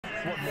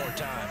one more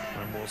time.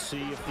 And we'll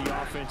see if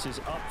the offense is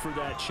up for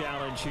that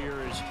challenge here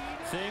as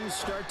things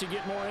start to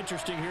get more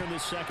interesting here in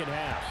this second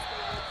half.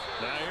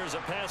 Now here's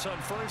a pass on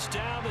first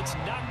down that's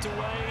knocked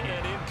away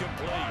and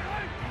incomplete.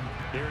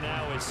 Here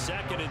now is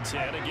 2nd and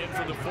 10, again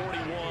from the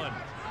 41.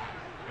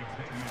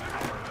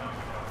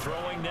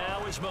 Throwing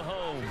now is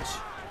Mahomes.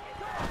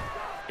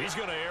 He's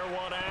going to air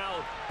one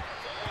out.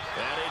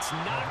 And it's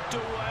knocked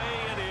away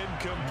and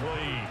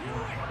incomplete.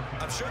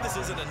 I'm sure this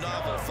isn't a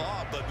novel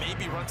thought, but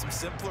maybe run some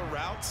simpler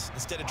routes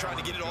instead of trying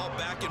to get it all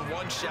back in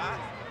one shot.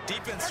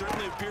 Defense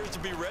certainly appears to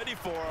be ready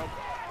for him.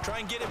 Try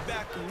and get it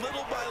back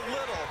little by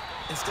little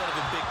instead of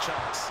in big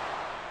chunks.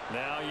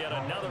 Now yet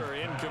another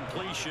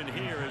incompletion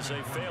here as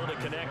they fail to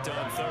connect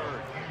on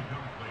 3rd.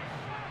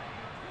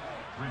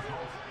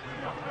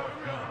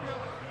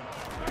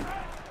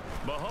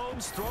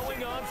 Mahomes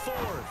throwing on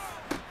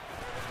 4th.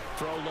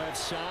 Throw left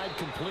side,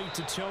 complete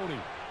to Tony.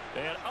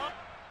 And up.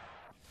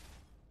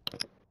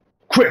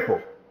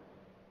 Cripple.